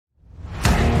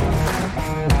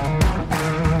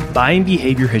Buying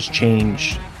behavior has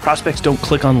changed. Prospects don't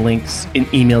click on links in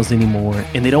emails anymore,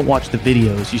 and they don't watch the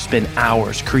videos you spend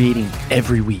hours creating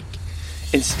every week.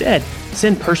 Instead,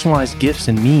 send personalized gifts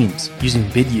and memes using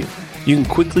Vidyou. You can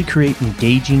quickly create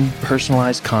engaging,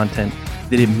 personalized content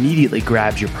that immediately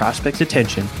grabs your prospect's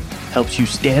attention, helps you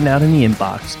stand out in the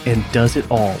inbox, and does it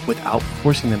all without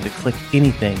forcing them to click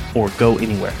anything or go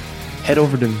anywhere. Head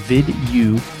over to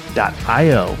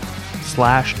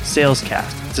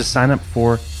vidyou.io/salescast to sign up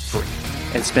for free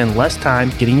and spend less time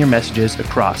getting your messages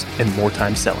across and more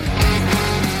time selling.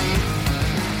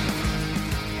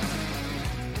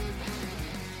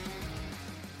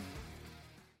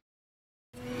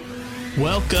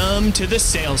 Welcome to the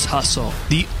Sales Hustle,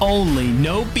 the only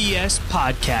no BS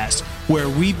podcast where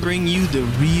we bring you the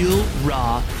real,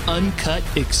 raw, uncut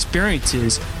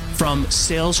experiences from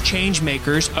sales change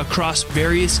makers across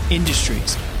various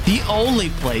industries. The only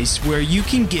place where you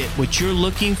can get what you're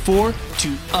looking for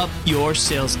to up your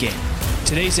sales game.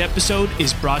 Today's episode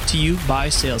is brought to you by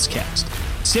Salescast.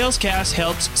 Salescast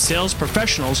helps sales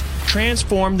professionals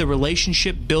transform the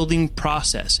relationship building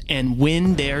process and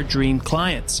win their dream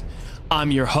clients.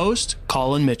 I'm your host,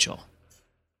 Colin Mitchell.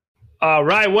 All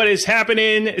right, what is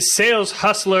happening, sales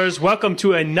hustlers? Welcome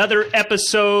to another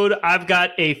episode. I've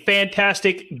got a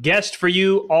fantastic guest for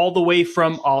you all the way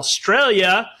from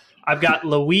Australia. I've got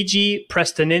Luigi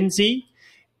Prestinenzi,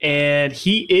 and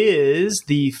he is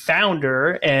the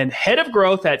founder and head of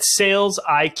growth at Sales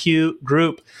IQ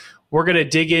Group. We're going to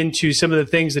dig into some of the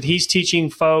things that he's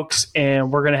teaching folks,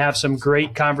 and we're going to have some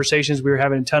great conversations. We were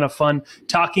having a ton of fun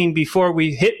talking before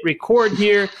we hit record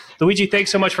here. Luigi, thanks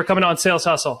so much for coming on Sales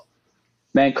Hustle.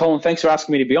 Man, Colin, thanks for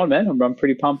asking me to be on, man. I'm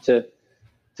pretty pumped to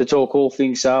talk all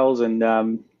things sales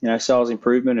and sales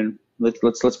improvement, and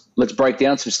let's break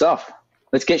down some stuff.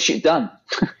 Let's get shit done.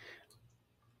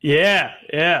 Yeah.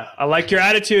 I like your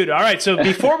attitude. All right. So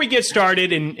before we get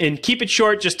started and keep it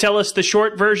short, just tell us the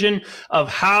short version of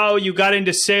how you got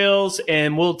into sales,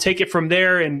 and we'll take it from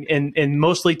there and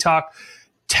mostly talk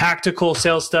tactical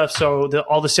sales stuff. So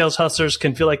all the sales hustlers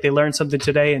can feel like they learned something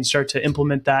today and start to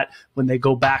implement that when they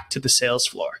go back to the sales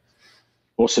floor.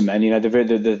 Awesome, man.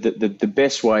 The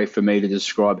best way for me to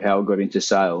describe how I got into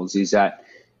sales is that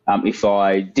if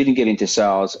I didn't get into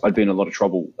sales, I'd be in a lot of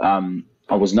trouble.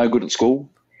 I was no good at school.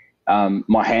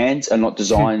 My hands are not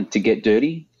designed to get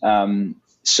dirty,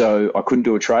 so I couldn't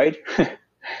do a trade.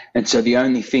 And so the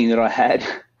only thing that I had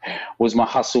was my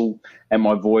hustle and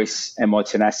my voice and my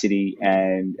tenacity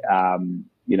and,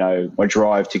 my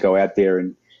drive to go out there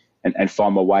and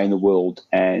find my way in the world.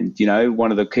 And,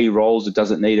 one of the key roles that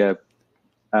doesn't need a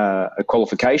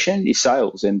qualification is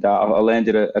sales. And I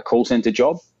landed a call center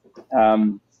job.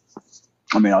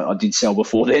 I did sell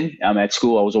before then. At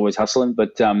school, I was always hustling,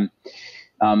 but some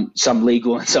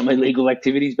legal and some illegal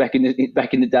activities back in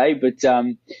the day. But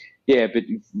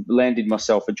landed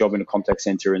myself a job in a contact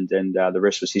center, and the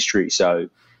rest was history. So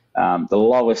the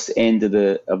lowest end of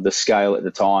the scale at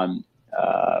the time,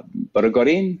 but I got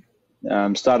in,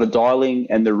 started dialing,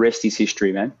 and the rest is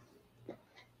history, man.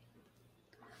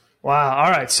 Wow.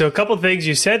 All right. So a couple of things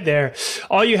you said there.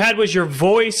 All you had was your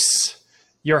voice,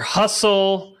 your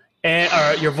hustle,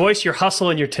 and your voice, your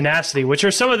hustle, and your tenacity, which are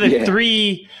some of the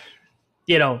three,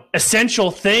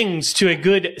 essential things to a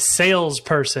good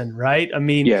salesperson, right? I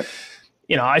mean,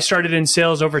 I started in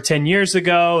sales over 10 years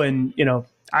ago, and,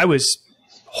 I was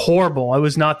horrible. I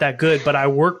was not that good, but I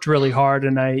worked really hard,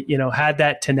 and I, had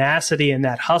that tenacity and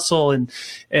that hustle, and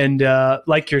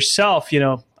like yourself,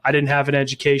 I didn't have an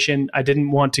education. I didn't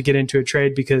want to get into a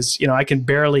trade because, I can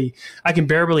barely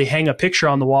hang a picture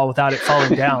on the wall without it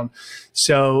falling down.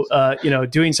 So,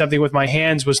 doing something with my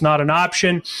hands was not an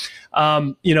option.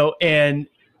 And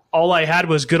all I had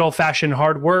was good old fashioned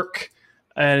hard work.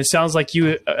 And it sounds like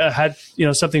you had,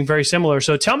 something very similar.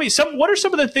 So tell me what are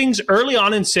some of the things early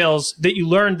on in sales that you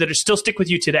learned that still stick with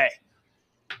you today?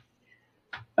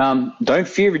 Don't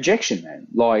fear rejection, man.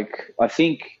 Like, I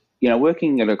think,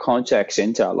 working at a contact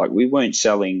center, like, we weren't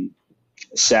selling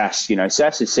SaaS.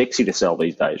 SaaS is sexy to sell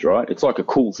these days, right? It's like a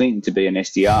cool thing to be an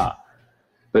SDR.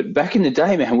 But back in the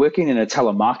day, man, working in a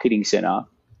telemarketing center,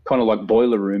 kind of like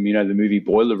Boiler Room, the movie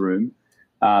Boiler Room,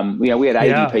 we had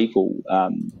 80 people.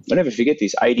 I'll never forget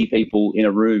this, 80 people in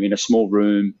a room, in a small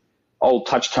room, old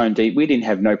touch tone deep. We didn't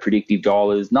have no predictive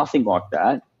dialers, nothing like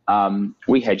that.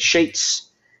 We had sheets,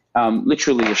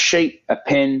 literally a sheet, a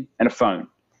pen, and a phone.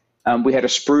 We had a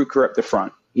spruiker at the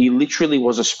front. He literally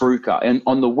was a spruiker. And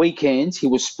on the weekends, he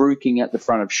was spruiking at the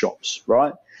front of shops,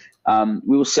 right?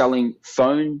 We were selling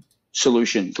phone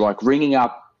solutions, like ringing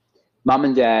up mum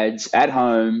and dads at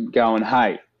home going,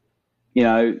 hey,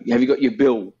 have you got your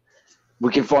bill?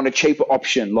 we can find a cheaper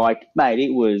option. Like, mate,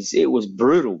 it was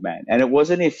brutal, man. And it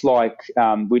wasn't if like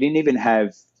we didn't even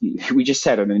have, we just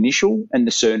had an initial and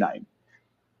the surname.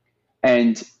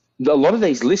 And a lot of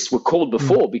these lists were called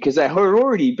before because they had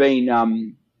already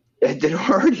been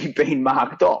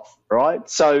marked off, right?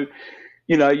 So,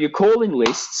 you're calling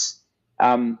lists.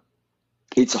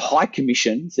 It's high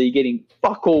commission, so you're getting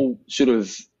fuck all sort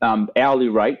of hourly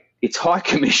rate. It's high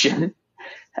commission,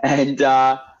 and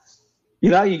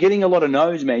you're getting a lot of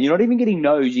no's, man. You're not even getting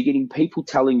no's. You're getting people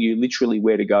telling you literally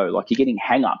where to go. Like, you're getting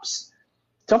hang-ups.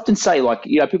 To often say, like,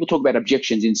 people talk about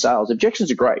objections in sales.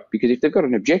 Objections are great because if they've got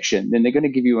an objection, then they're going to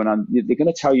give you they're going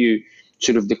to tell you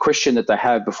sort of the question that they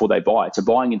have before they buy. It's a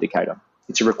buying indicator.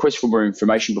 It's a request for more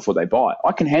information before they buy.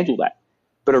 I can handle that.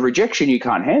 But a rejection you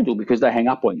can't handle because they hang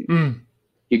up on you.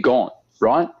 You're gone,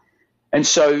 right? And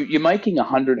so you're making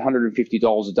 $100,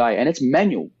 $150 a day, and it's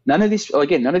manual. None of this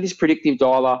predictive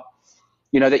dialer.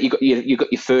 That you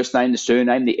got your first name, the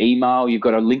surname, the email. You've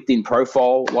got a LinkedIn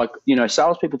profile. Like,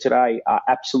 salespeople today are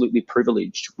absolutely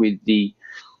privileged with the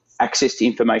access to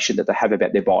information that they have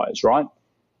about their buyers, right?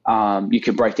 You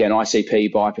can break down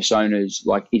ICP, buyer personas.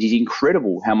 Like, it is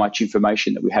incredible how much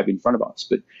information that we have in front of us.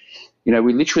 But,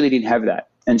 we literally didn't have that.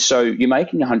 And so you're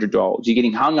making $100. You're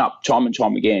getting hung up time and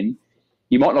time again.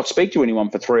 You might not speak to anyone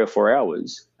for 3 or 4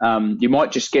 hours. You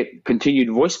might just get continued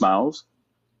voicemails.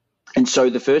 And so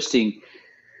the first thing,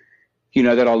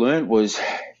 that I learned was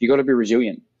you got to be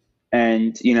resilient.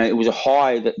 And, it was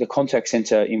the contact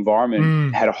center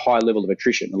environment had a high level of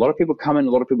attrition. A lot of people coming, a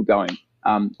lot of people going.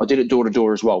 I did it door to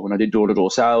door as well. When I did door to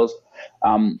door sales,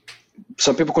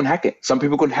 some people couldn't hack it. Some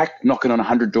people couldn't hack knocking on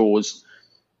 100 doors,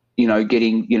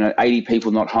 getting, 80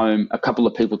 people not home, a couple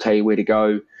of people tell you where to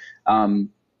go. And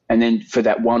then for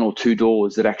that 1 or 2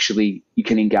 doors that actually you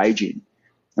can engage in.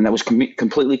 And that was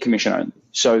completely commission only.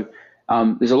 So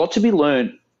there's a lot to be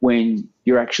learned when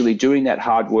you're actually doing that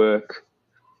hard work,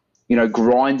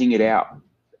 grinding it out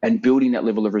and building that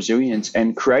level of resilience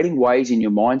and creating ways in your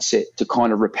mindset to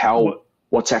kind of repel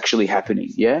what's actually happening.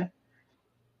 Yeah.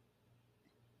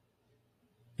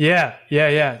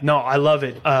 Yeah. No, I love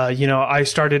it. I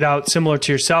started out similar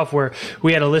to yourself where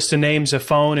we had a list of names, a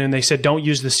phone, and they said, don't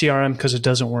use the CRM because it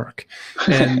doesn't work.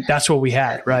 And that's what we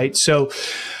had, right? So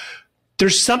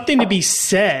there's something to be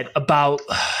said about,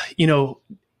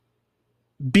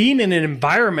 being in an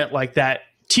environment like that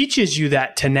teaches you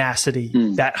that tenacity,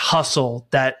 that hustle,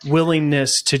 that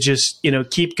willingness to just,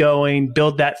 keep going,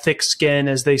 build that thick skin,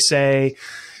 as they say.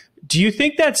 Do you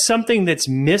think that's something that's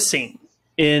missing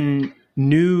in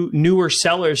newer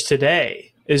sellers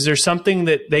today? Is there something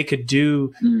that they could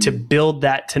do to build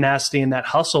that tenacity and that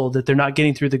hustle that they're not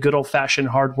getting through the good old fashioned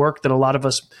hard work that a lot of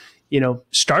us,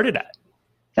 started at?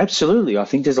 Absolutely. I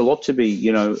think there's a lot to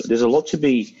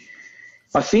be,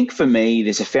 I think for me,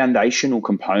 there's a foundational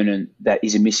component that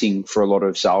is missing for a lot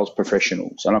of sales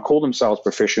professionals, and I call them sales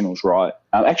professionals, right?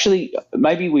 Actually,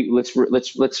 maybe let's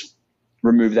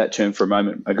remove that term for a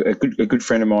moment. A good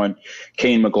friend of mine,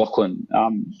 Kean McLaughlin,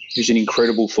 who's an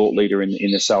incredible thought leader in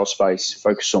the sales space,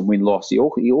 focused on win-loss. He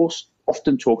also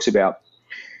often talks about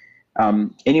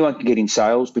anyone can get in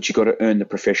sales, but you've got to earn the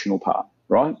professional part,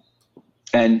 right?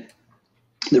 And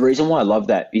the reason why I love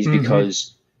that is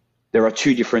because there are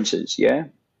 2 differences, yeah?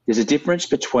 There's a difference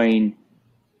between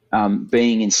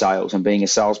being in sales and being a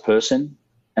salesperson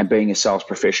and being a sales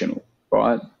professional,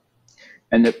 right?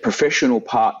 And the professional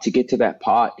part, to get to that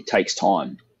part, it takes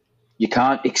time. You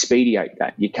can't expedite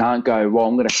that. You can't go, well,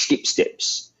 I'm going to skip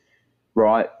steps,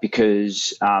 right?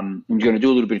 Because I'm going to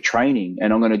do a little bit of training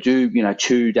and I'm going to do,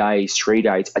 2 days, 3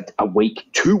 days, a week,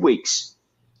 2 weeks,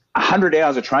 100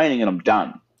 hours of training and I'm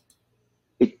done.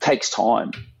 It takes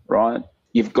time, right?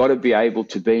 You've got to be able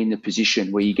to be in the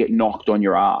position where you get knocked on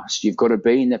your ass. You've got to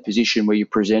be in that position where you're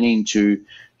presenting to,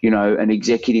 an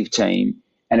executive team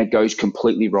and it goes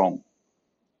completely wrong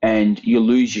and you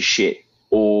lose your shit,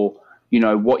 or,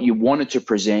 what you wanted to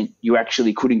present, you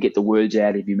actually couldn't get the words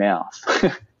out of your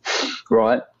mouth,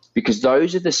 right? Because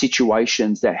those are the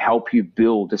situations that help you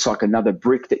build. It's like another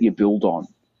brick that you build on.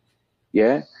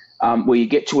 Yeah. Where you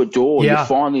get to a door, you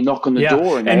finally knock on the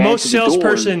door and most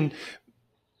salesperson.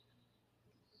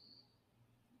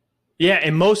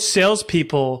 And most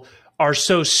salespeople are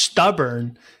so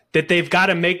stubborn that they've got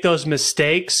to make those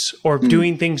mistakes or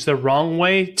doing things the wrong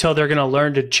way till they're going to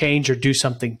learn to change or do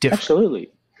something different. Absolutely.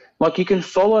 Like you can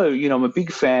follow, I'm a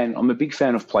big fan of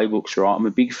playbooks, right? I'm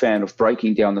a big fan of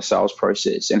breaking down the sales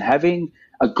process and having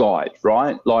a guide,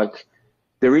 right? Like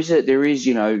there is,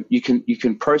 you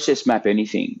can process map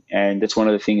anything. And that's one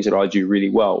of the things that I do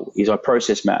really well is I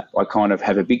process map. I kind of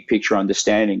have a big picture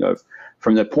understanding of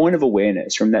from the point of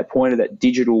awareness, from that point of that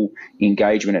digital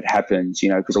engagement, it happens,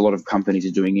 because a lot of companies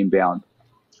are doing inbound.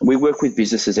 We work with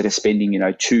businesses that are spending,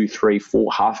 $2, $3, $4,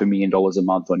 $500,000 a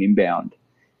month on inbound.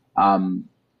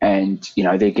 And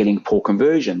they're getting poor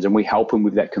conversions, and we help them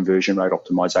with that conversion rate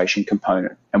optimization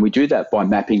component. And we do that by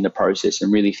mapping the process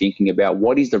and really thinking about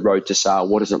what is the road to sale,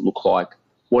 what does it look like,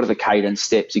 what are the cadence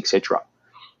steps, etc.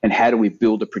 And how do we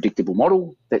build a predictable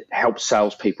model that helps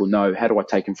salespeople know, how do I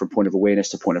take them from point of awareness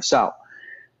to point of sale?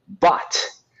 But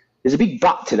there's a big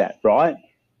but to that, right?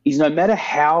 Is no matter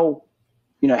how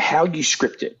you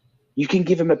script it, you can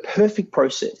give them a perfect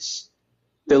process.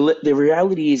 The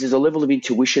reality is there's a level of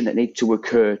intuition that needs to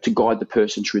occur to guide the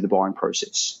person through the buying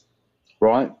process,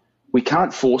 right? We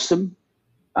can't force them.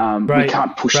 We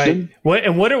can't push them. What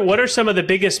are some of the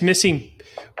biggest missing?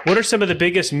 What are some of the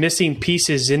biggest missing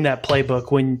pieces in that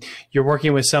playbook when you're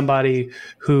working with somebody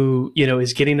who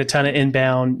is getting a ton of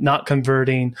inbound, not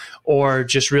converting, or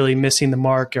just really missing the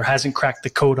mark, or hasn't cracked the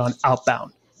code on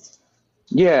outbound?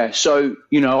 Yeah, so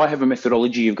I have a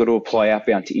methodology you've got to apply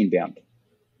outbound to inbound,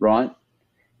 right?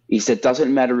 Is that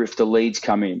doesn't matter if the leads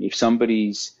come in. If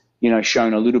somebody's,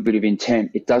 shown a little bit of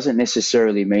intent, it doesn't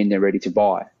necessarily mean they're ready to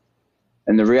buy.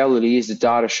 And the reality is the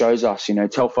data shows us,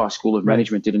 Telfar School of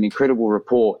Management did an incredible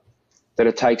report that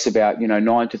it takes about,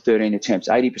 9 to 13 attempts.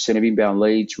 80% of inbound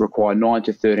leads require 9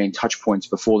 to 13 touch points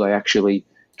before they actually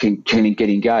can get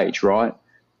engaged, right?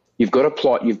 You've got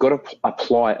to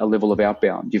apply a level of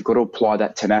outbound. You've got to apply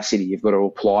that tenacity. You've got to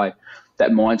apply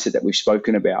that mindset that we've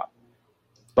spoken about.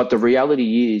 But the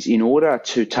reality is, in order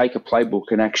to take a playbook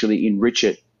and actually enrich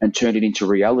it and turn it into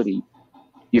reality,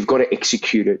 you've got to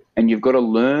execute it, and you've got to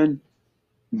learn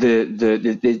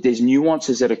there's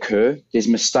nuances that occur, there's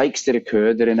mistakes that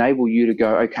occur that enable you to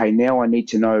go, okay, now I need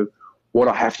to know what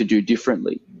I have to do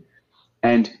differently.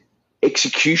 And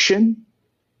execution,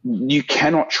 you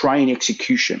cannot train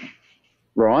execution,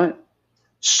 right?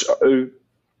 So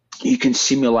you can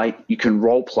simulate, you can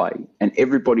role play, and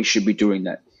everybody should be doing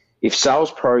that. If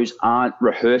sales pros aren't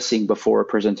rehearsing before a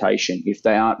presentation, if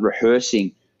they aren't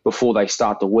rehearsing before they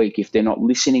start the week, if they're not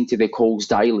listening to their calls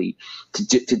daily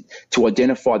to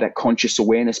identify that conscious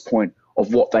awareness point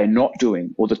of what they're not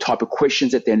doing, or the type of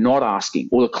questions that they're not asking,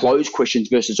 or the closed questions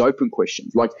versus open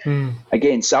questions.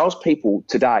 Again, salespeople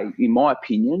today, in my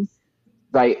opinion,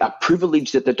 they are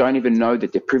privileged that they don't even know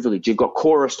that they're privileged. You've got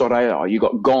Chorus.ai, you've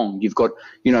got Gong, you've got,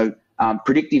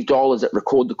 predictive dialers that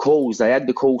record the calls, they add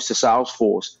the calls to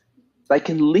Salesforce. They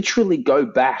can literally go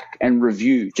back and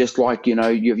review, just like, your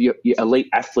elite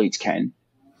athletes can.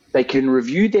 They can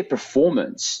review their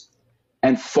performance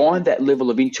and find that level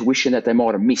of intuition that they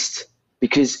might have missed,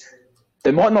 because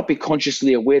they might not be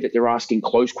consciously aware that they're asking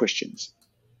closed questions.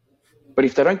 But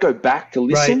if they don't go back to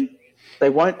listen, they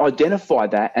won't identify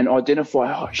that and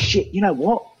identify, oh, shit, you know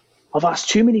what? I've asked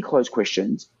too many closed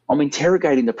questions. I'm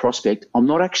interrogating the prospect. I'm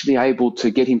not actually able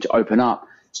to get him to open up.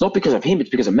 It's not because of him, it's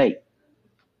because of me.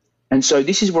 And so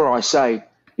this is where I say,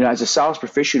 as a sales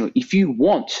professional, if you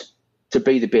want to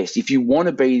be the best, if you want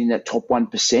to be in that top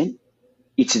 1%,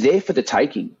 it's there for the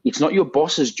taking. It's not your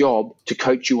boss's job to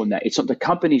coach you on that. It's not the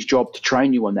company's job to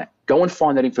train you on that. Go and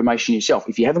find that information yourself.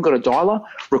 If you haven't got a dialer,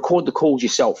 record the calls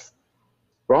yourself,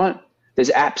 right? There's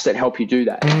apps that help you do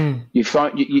that.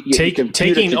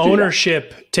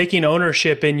 Taking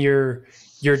ownership in your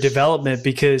development,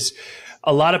 because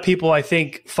a lot of people, I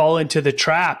think, fall into the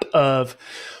trap of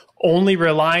only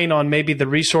relying on maybe the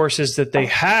resources that they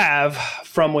have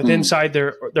from within inside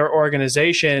their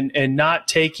organization, and not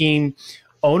taking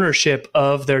ownership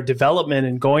of their development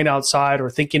and going outside or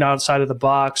thinking outside of the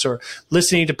box, or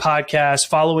listening to podcasts,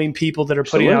 following people that are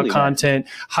putting out content,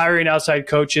 hiring outside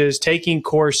coaches, taking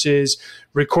courses,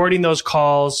 recording those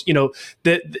calls,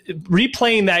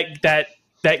 replaying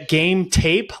that game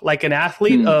tape like an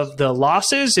athlete of the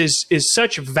losses is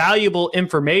such valuable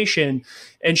information,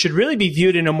 and should really be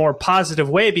viewed in a more positive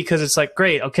way, because it's like,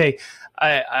 great, okay,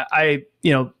 I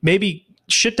maybe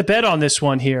shit the bed on this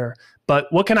one here, but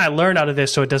what can I learn out of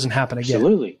this so it doesn't happen again?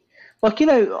 Absolutely. I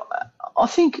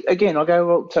think, again, I go,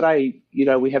 well, today,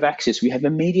 we have access. We have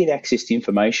immediate access to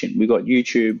information. We've got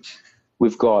YouTube.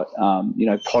 We've got,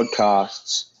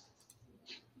 podcasts.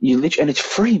 And it's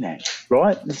free, man,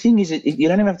 right? The thing is, you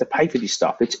don't even have to pay for this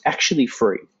stuff. It's actually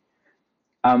free.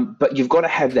 But you've got to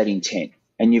have that intent,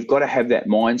 and you've got to have that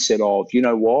mindset of, you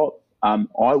know what? I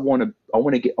want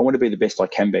to be the best I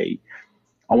can be.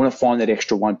 I want to find that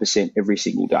extra 1% every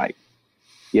single day.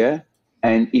 Yeah.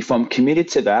 And if I'm committed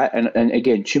to that, and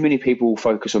again, too many people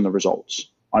focus on the results.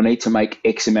 I need to make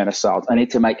X amount of sales. I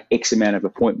need to make X amount of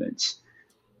appointments.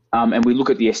 And we look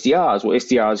at the SDRs, or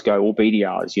SDRs go, or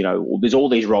BDRs, there's all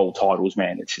these role titles,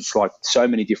 man. It's just like so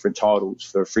many different titles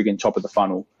for a friggin' top of the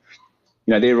funnel.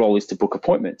 Their role is to book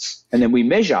appointments. And then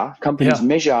companies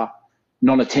measure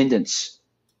non-attendance.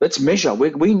 Let's measure.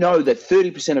 We know that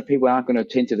 30% of people aren't going to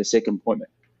attend to the second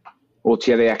appointment or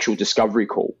to the actual discovery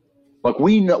call. Like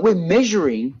we're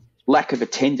measuring lack of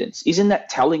attendance. Isn't that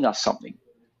telling us something?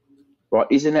 Right?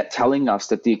 Isn't that telling us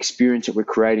that the experience that we're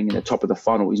creating in the top of the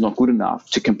funnel is not good enough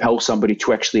to compel somebody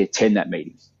to actually attend that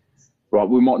meeting? Right?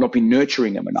 We might not be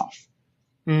nurturing them enough.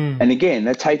 And again,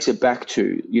 that takes it back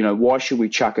to, why should we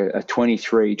chuck a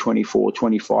 23, 24,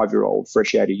 25-year-old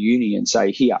fresh out of uni and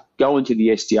say, here, go into the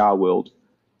SDR world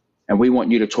and we want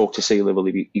you to talk to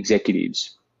C-level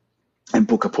executives and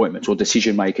book appointments, or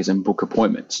decision makers and book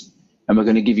appointments. And we're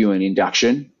going to give you an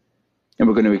induction and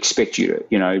we're going to expect you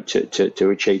to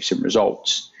achieve some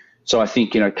results. So I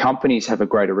think, companies have a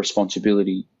greater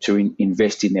responsibility to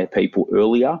invest in their people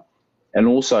earlier. And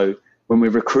also, when we're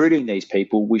recruiting these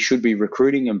people, we should be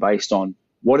recruiting them based on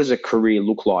what does a career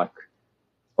look like?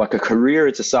 Like a career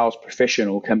as a sales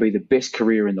professional can be the best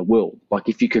career in the world. Like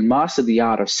if you can master the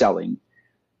art of selling,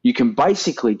 you can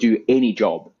basically do any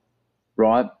job,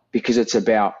 right? Because it's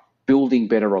about building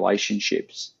better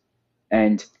relationships.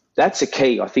 And that's a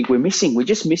key. I think we're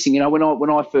just missing,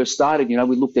 when I first started,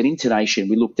 we looked at intonation,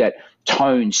 we looked at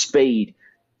tone, speed,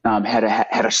 how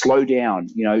to slow down,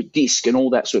 disc and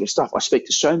all that sort of stuff. I speak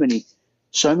to so many,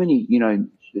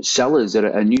 sellers that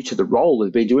are new to the role that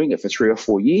have been doing it for 3 or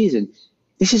 4 years. And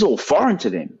this is all foreign to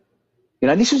them.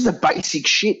 This was the basic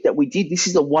shit that we did. This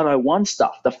is the 101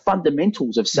 stuff, the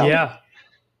fundamentals of selling. Yeah.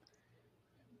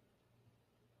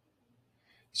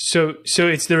 So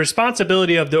it's the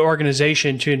responsibility of the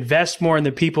organization to invest more in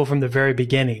the people from the very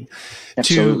beginning.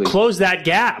 Absolutely. To close that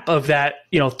gap of that,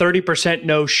 30%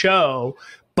 no show,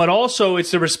 but also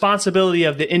it's the responsibility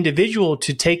of the individual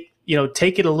to take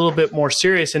it a little bit more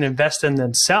serious and invest in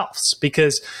themselves,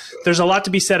 because there's a lot to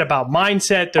be said about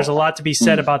mindset. There's a lot to be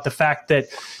said about the fact that,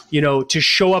 to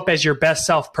show up as your best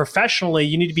self professionally,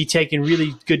 you need to be taking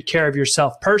really good care of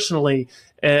yourself personally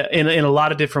in a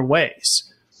lot of different ways.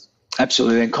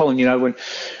 Absolutely. And Colin, when,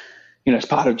 it's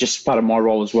part of my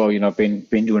role as well, I've been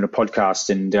doing a podcast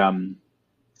and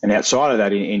outside of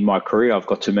that in my career, I've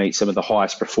got to meet some of the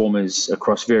highest performers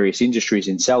across various industries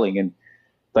in selling, and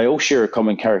they all share a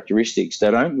common characteristics.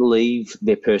 They don't leave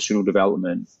their personal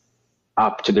development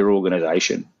up to their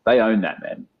organization. They own that,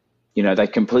 man. They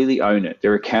completely own it.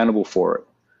 They're accountable for it.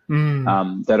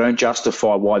 They don't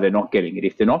justify why they're not getting it.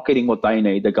 If they're not getting what they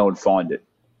need, they go and find it.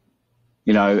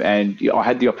 And I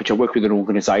had the opportunity to work with an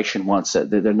organization once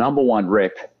that the number one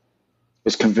rep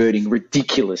was converting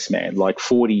ridiculous, man, like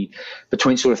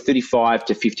between sort of 35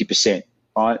 to 50%,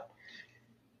 right?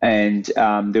 And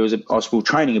we were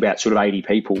training about sort of 80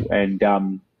 people, and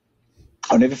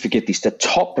I'll never forget this. The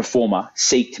top performer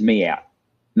seeked me out,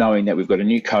 knowing that we've got a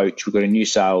new coach, we've got a new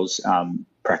sales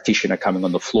practitioner coming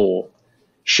on the floor.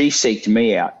 She seeked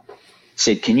me out,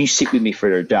 said, "Can you sit with me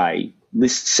for a day?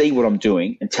 Let's see what I'm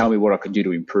doing and tell me what I can do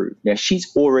to improve." Now,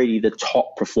 she's already the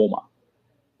top performer,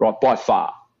 right, by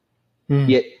far.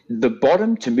 Yet the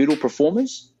bottom to middle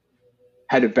performers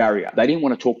had a barrier. They didn't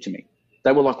want to talk to me.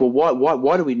 They were like, well,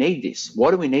 why do we need this?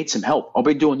 Why do we need some help? I've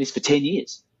been doing this for 10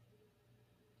 years.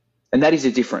 And that is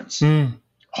the difference.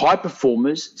 High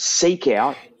performers seek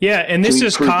out. Yeah, and this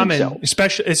is common, themselves.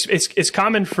 Especially it's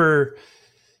common for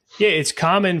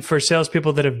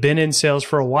salespeople that have been in sales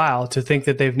for a while to think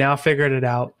that they've now figured it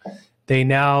out. They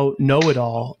now know it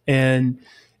all. And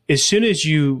as soon as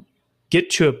you get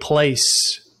to a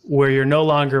place where you're no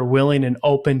longer willing and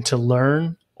open to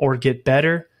learn or get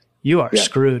better, you are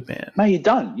screwed, man. No, you're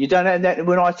done. You're done. And that,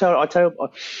 when I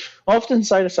often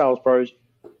say to sales pros,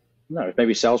 no,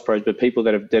 maybe sales pros, but people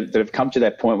that have come to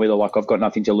that point where they're like, I've got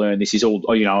nothing to learn. This is all,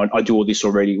 I do all this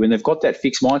already. When they've got that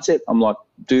fixed mindset, I'm like,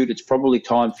 dude, it's probably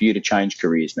time for you to change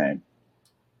careers, man,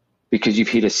 because you've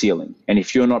hit a ceiling. And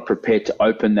if you're not prepared to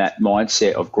open that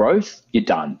mindset of growth, you're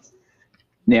done.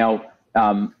 Now,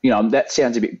 that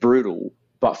sounds a bit brutal,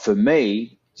 but for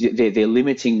me, they're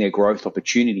limiting their growth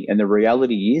opportunity. And the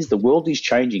reality is the world is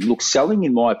changing. Look, selling,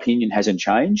 in my opinion, hasn't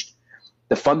changed.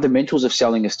 The fundamentals of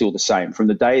selling are still the same. From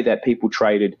the day that people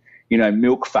traded,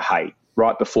 milk for hay,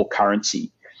 right before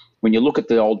currency. When you look at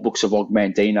the old books of Og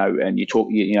Mandino and you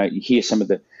hear some of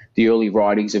the early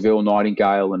writings of Earl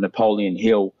Nightingale and Napoleon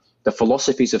Hill, the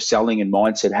philosophies of selling and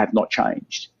mindset have not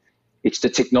changed. It's the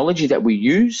technology that we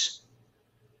use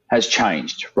has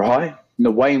changed, right? And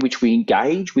the way in which we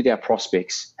engage with our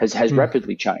prospects has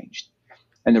rapidly changed.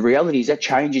 And the reality is that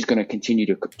change is going to continue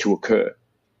to occur,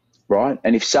 right?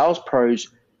 And if sales pros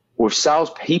or if sales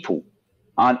people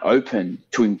aren't open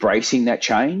to embracing that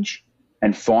change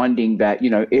and finding that,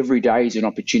 every day is an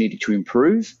opportunity to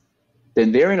improve,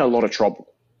 then they're in a lot of trouble.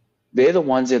 They're the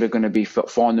ones that are going to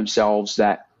find themselves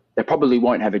that they probably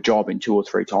won't have a job in 2 or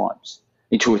 3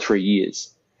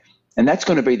 years. And that's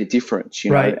going to be the difference,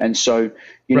 Right. And so,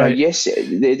 Right. yes,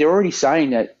 they're already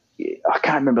saying that. I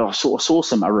can't remember. I saw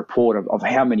a report of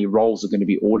how many roles are going to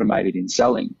be automated in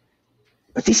selling.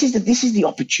 But this is the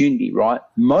opportunity, right?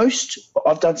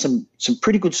 I've done some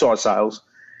pretty good size sales,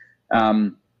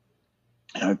 5,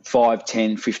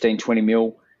 10, 15, 20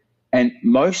 mil. And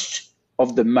most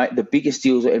of the biggest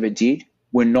deals I ever did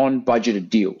were non-budgeted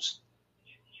deals.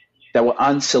 They were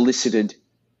unsolicited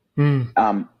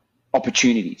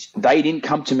opportunities. They didn't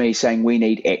come to me saying, we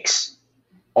need X.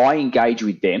 I engaged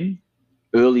with them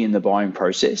early in the buying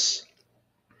process.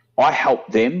 I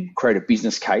helped them create a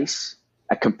business case,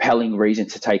 a compelling reason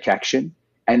to take action,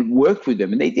 and worked with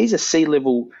them. And these are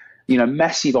C-level,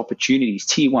 massive opportunities,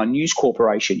 tier 1 news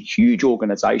corporation, huge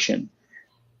organization.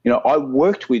 I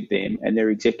worked with them and their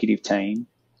executive team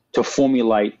to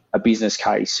formulate a business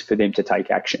case for them to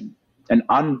take action. And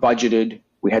unbudgeted,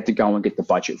 we had to go and get the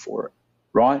budget for it,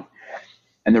 right?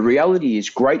 And the reality is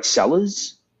great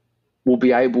sellers will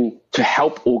be able to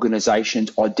help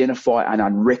organizations identify an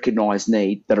unrecognized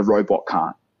need that a robot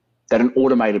can't, that an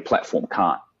automated platform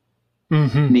can't.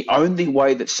 Mm-hmm. And the only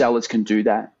way that sellers can do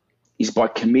that is by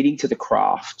committing to the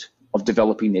craft of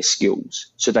developing their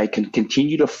skills so they can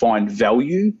continue to find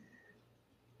value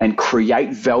and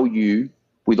create value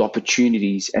with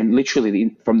opportunities and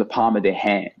literally from the palm of their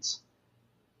hands.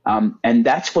 And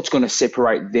that's what's going to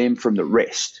separate them from the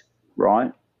rest,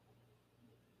 right?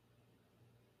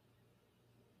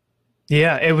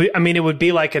 Yeah. It would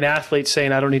be like an athlete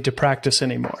saying, I don't need to practice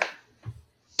anymore.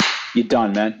 You're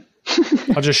done, man.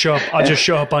 I'll just show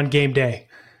up on game day.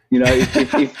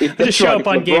 If just show up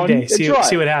on game day. See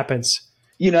right. what happens.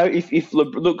 If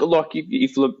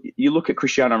you look at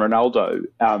Cristiano Ronaldo,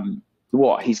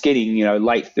 he's getting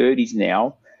late 30s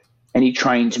now, and he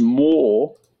trains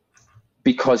more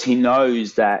because he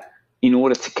knows that in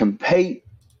order to compete,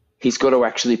 he's got to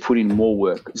actually put in more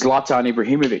work. Zlatan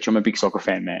Ibrahimovic, I'm a big soccer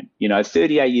fan, man.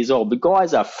 38 years old. The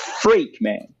guy's a freak,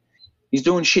 man. He's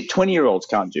doing shit 20-year-olds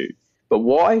can't do. But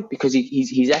why? Because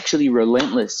he's actually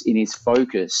relentless in his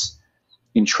focus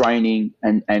in training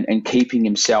and keeping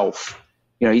himself.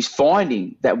 He's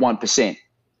finding that 1%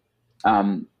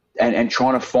 and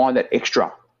trying to find that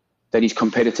extra that his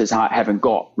competitors haven't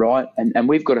got, right? And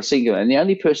we've got a singular. And the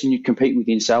only person you compete with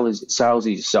in sales is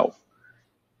yourself.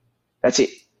 That's it.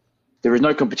 There is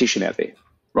no competition out there,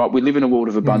 right? We live in a world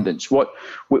of abundance.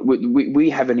 We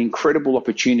have an incredible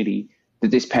opportunity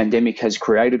that this pandemic has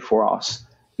created for us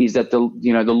is that the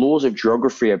laws of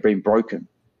geography have been broken,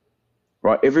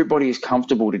 right? Everybody is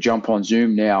comfortable to jump on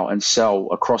Zoom now and sell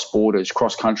across borders,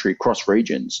 cross country, cross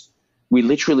regions. We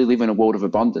literally live in a world of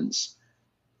abundance.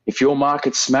 If your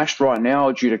market's smashed right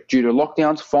now due to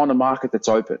lockdowns, find a market that's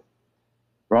open,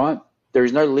 right? There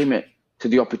is no limit to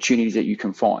the opportunities that you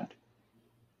can find.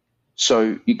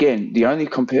 So again, the only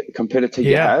competitor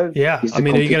you have is the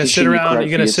are you going to sit around? Are you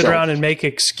going to sit yourself. around and make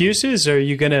excuses, or are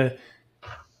you going to?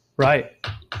 Right.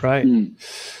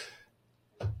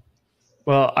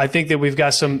 Well, I think that we've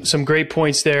got some great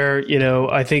points there.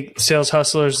 I think sales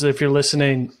hustlers, if you're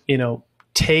listening,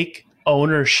 take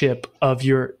ownership of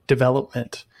your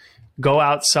development. Go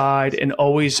outside and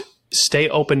always stay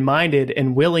open-minded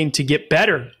and willing to get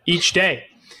better each day.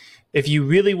 If you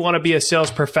really want to be a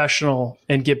sales professional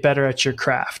and get better at your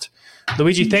craft.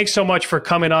 Luigi, thanks so much for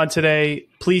coming on today.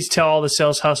 Please tell all the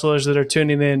sales hustlers that are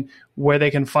tuning in where they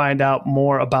can find out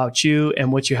more about you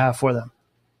and what you have for them.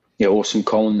 Yeah, awesome,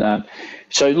 Colin.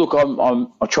 So look,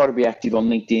 I try to be active on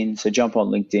LinkedIn. So jump on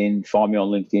LinkedIn, find me on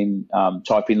LinkedIn,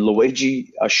 type in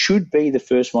Luigi. I should be the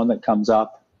first one that comes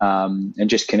up, and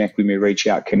just connect with me, reach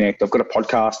out, connect. I've got a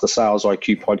podcast, the Sales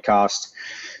IQ podcast.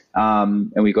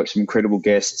 And we've got some incredible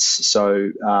guests.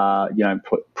 So,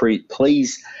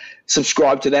 please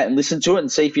subscribe to that and listen to it and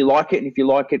see if you like it. And if you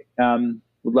like it,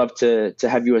 we'd love to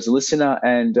have you as a listener.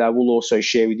 And we'll also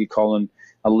share with you, Colin,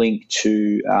 a link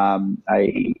to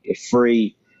a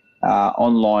free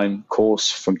online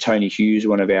course from Tony Hughes,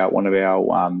 one of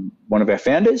our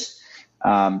founders,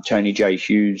 Tony J.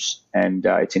 Hughes, and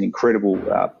it's an incredible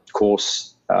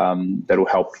course. That'll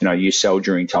help you sell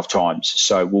during tough times.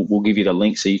 So we'll give you the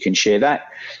link so you can share that,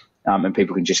 and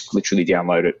people can just literally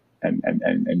download it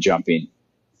and jump in.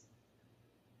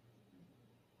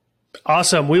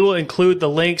 Awesome. We will include the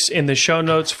links in the show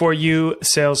notes for you,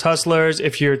 sales hustlers.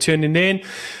 If you're tuning in,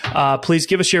 please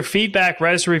give us your feedback,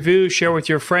 write us a review, share with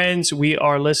your friends. We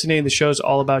are listening. The show's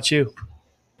all about you.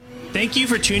 Thank you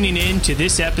for tuning in to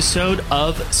this episode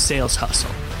of Sales Hustle.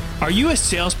 Are you a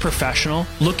sales professional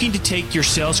looking to take your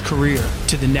sales career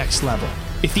to the next level?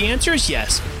 If the answer is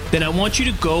yes, then I want you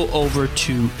to go over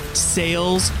to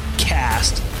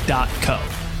salescast.co.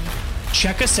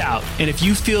 Check us out, and if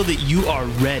you feel that you are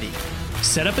ready,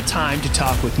 set up a time to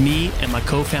talk with me and my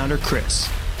co-founder, Chris.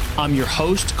 I'm your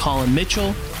host, Colin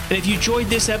Mitchell, and if you enjoyed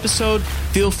this episode,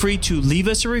 feel free to leave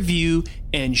us a review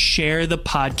and share the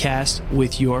podcast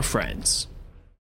with your friends.